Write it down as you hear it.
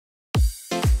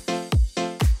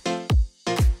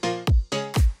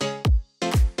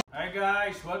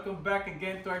guys! Welcome back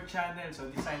again to our channel. So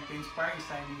Design to Inspire is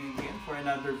signing again for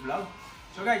another vlog.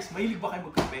 So guys, mahilig ba kayo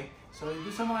magkape? So doon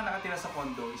sa mga nakatira sa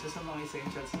condo, isa sa mga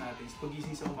essentials natin is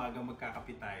pagising sa umaga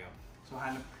magkakape tayo. So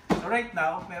right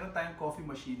now, meron tayong coffee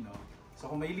machine, no? So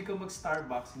kung mahilig kang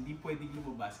mag-Starbucks, hindi pwedeng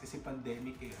lumabas kasi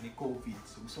pandemic may COVID.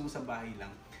 So gusto mo sa bahay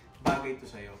lang, bagay ito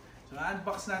sa'yo. So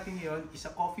na-unbox natin ngayon, is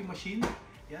a coffee machine.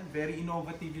 Yan, very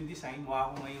innovative yung design. Mukha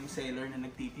ako ngayong seller na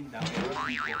nagtitinda. Pero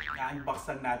dito,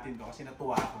 na-unbox lang natin to kasi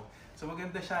natuwa ako. So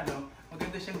maganda siya, no?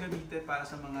 Maganda siyang gamitin para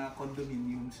sa mga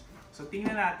condominiums. So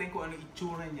tingnan natin kung ano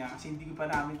itsura niya kasi hindi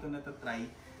pa namin to natatry.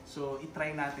 So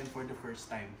itry natin for the first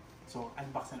time. So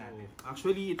unbox na natin.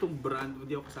 Actually, itong brand,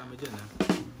 hindi ako kasama dyan, ha?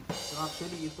 So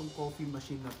actually, itong coffee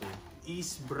machine na to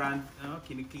is brand,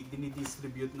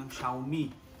 dinidistribute ng Xiaomi.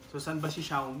 So saan ba si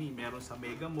Xiaomi? Meron sa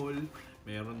Mega Mall,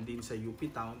 meron din sa UP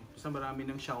Town. So marami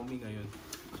ng Xiaomi ngayon.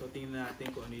 So tingnan natin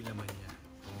kung ano yung laman niya.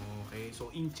 Okay,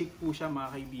 so in-check po siya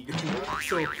mga kaibigan.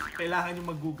 So kailangan nyo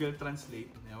mag-Google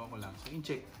Translate. Ewan ko lang. So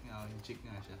in-check. In-check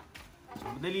nga siya. So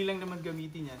madali lang naman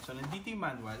gamitin yan. So nandito yung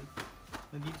manual.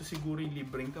 Nandito siguro yung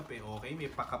libreng kape. Okay, may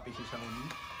pakape si Xiaomi.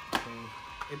 So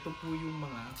ito po yung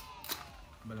mga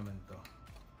ba naman to?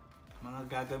 Mga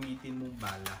gagamitin mong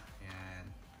bala.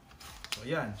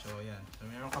 Yan. So ayan. So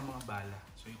meron kang mga bala.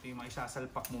 So ito yung mga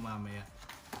isasalpak mo mamaya.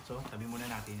 So tabi muna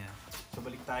natin yan. So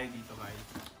balik tayo dito guys.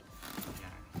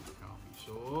 Ayan. Okay.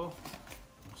 So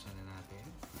buksan na natin.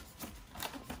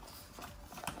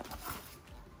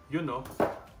 Yun, no?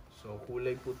 So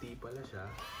kulay puti pala siya.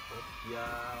 Oh,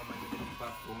 yeah, maliit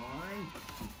popcorn.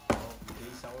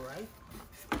 Okay, so alright.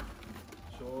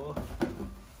 So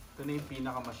ito na yung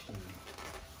pinaka-machine.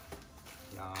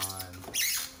 Yan.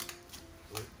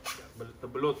 Balot na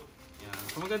balot. Yan.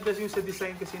 So maganda yung sa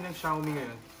design kasi ng Xiaomi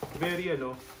ngayon.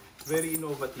 Very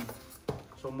innovative.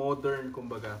 So modern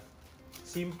kumbaga.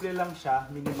 Simple lang siya,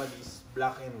 minimalist,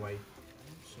 black and white.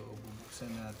 So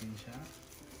bubuksan natin siya.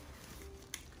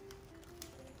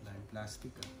 Wala yung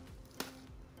plastic, ah.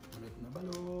 Balot na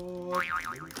balot.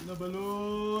 Balot na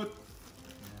balot.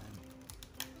 Yan.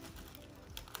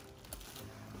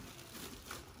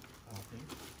 Okay.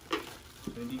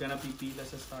 So hindi ka napipila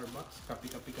sa Starbucks,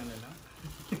 kapi-kapi ka na lang.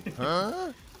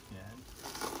 Huh? Yan.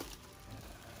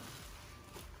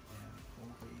 Yan.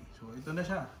 Okay. So ito na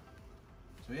siya.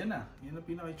 So yan na. Yan ang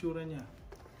pinaka-itsura niya.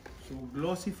 So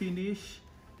glossy finish.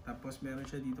 Tapos meron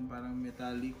siya dito parang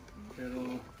metallic.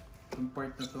 Pero yung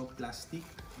part na to plastic.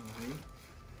 Okay.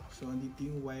 So andito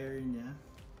yung wire niya.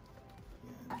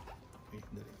 Yan. Wait,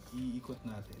 dali. Iikot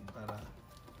natin para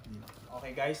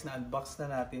okay guys, na-unbox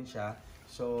na natin siya.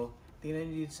 So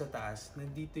tingnan nyo dito sa taas,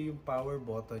 nandito yung power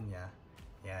button niya.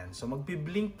 Yan. So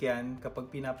magbi-blink yan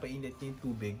kapag pinapainit niya yung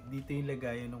tubig. Dito yung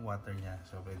lagayan ng water niya.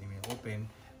 So pwede mo yung open.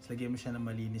 So lagyan mo siya ng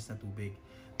malinis na tubig.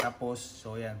 Tapos,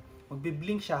 so yan.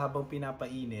 Magbi-blink siya habang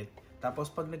pinapainit. Tapos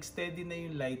pag nag-steady na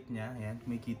yung light niya, yan,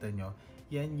 makikita nyo,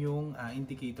 yan yung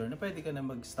indicator na pwede ka na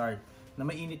mag-start. Na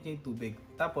mainit niya yung tubig.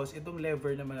 Tapos itong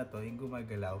lever naman na to, yung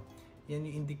gumagalaw, yan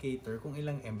yung indicator kung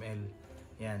ilang ml.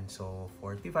 Yan, so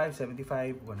 45,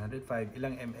 75, 105,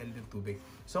 ilang ml yung tubig.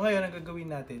 So ngayon, ang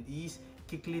gagawin natin is,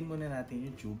 kiklin muna natin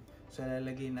yung tube. So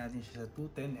lalagay natin siya sa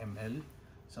 210 ml.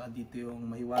 So dito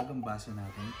yung mahiwagang baso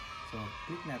natin. So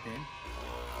click natin.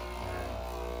 Yan.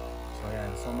 So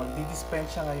yan, so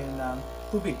magdi-dispense siya ngayon ng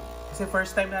tubig. Kasi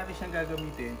first time natin siyang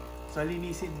gagamitin. So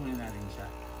linisin muna natin siya.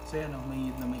 So yan,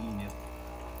 mainit na mainit.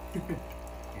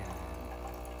 Yan.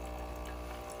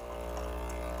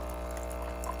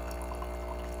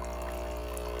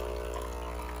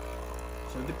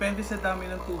 So, depende sa dami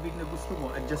ng tubig na gusto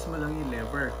mo, adjust mo lang yung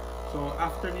lever. So,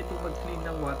 after nito mag-clean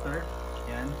ng water,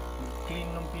 yan, clean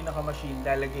ng pinaka-machine,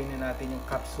 lalagay na natin yung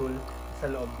capsule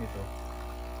sa loob nito.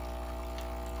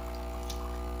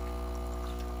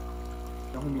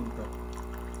 Nakuminto.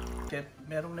 Chef,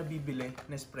 merong nabibili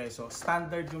na espresso.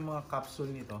 Standard yung mga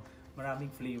capsule nito. Maraming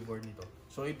flavor nito.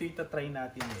 So, ito yung tatry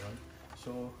natin ngayon.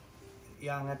 So,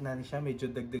 iangat natin siya.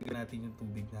 Medyo dagdagan natin yung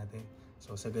tubig natin.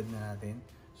 So, sagad na natin.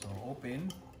 So,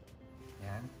 open.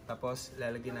 Yan. Tapos,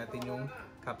 lalagyan natin yung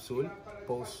capsule.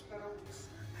 Pause.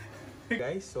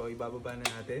 Guys, so ibababa na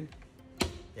natin.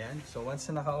 Yan. So, once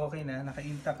na naka-okay na,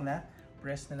 naka-intact na,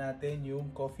 press na natin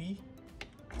yung coffee.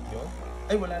 Yun.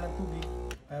 Ay, wala nang tubig.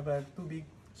 Wala nang tubig.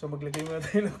 So, maglagay muna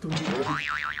tayo ng tubig.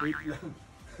 Wait lang.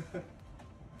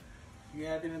 Lagyan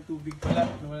natin ng tubig pala.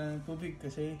 Wala nang tubig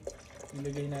kasi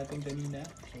nilagay natin kanina.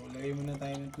 So, lagay muna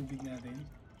tayo ng tubig natin.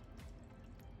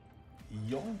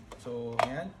 Yung. So,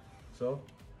 yan. So,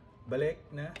 balik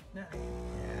na.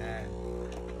 Yan.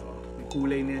 So, may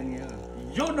kulay na yan ngayon.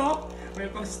 Yun, no? May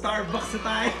pang Starbucks na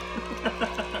tayo.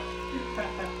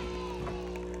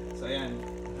 So, yan.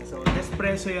 So,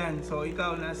 espresso yan. So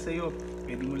ikaw, nasa sa'yo.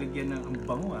 Pwede mo lagyan ng, ang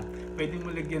bango pwede mo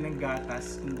lagyan ng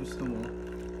gatas kung gusto mo.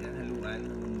 Yan, haluan.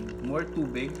 More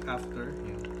tubig after.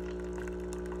 Yan.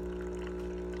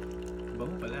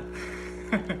 Bango pala.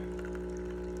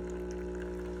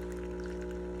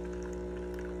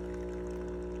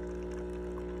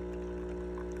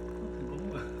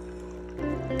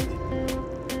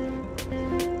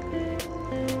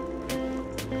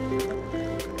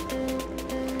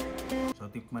 So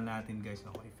tikman natin guys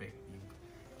ako effective.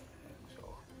 So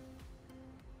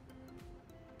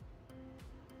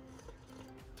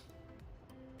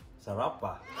sarap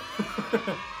pa.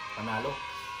 Panalo.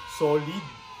 Solid.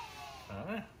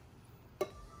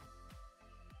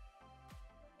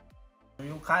 So,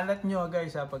 yung kalat nyo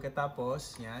guys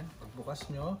pagkatapos, yan, pagbukas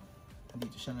nyo,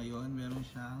 dito siya ngayon, meron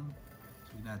siyang,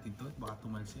 sabi natin to, baka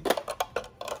tumalsik.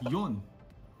 Yun!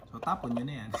 So tapon nyo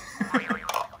na yan.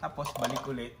 Tapos balik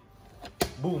ulit.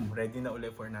 Boom! Ready na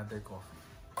ulit for another coffee.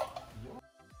 Yun.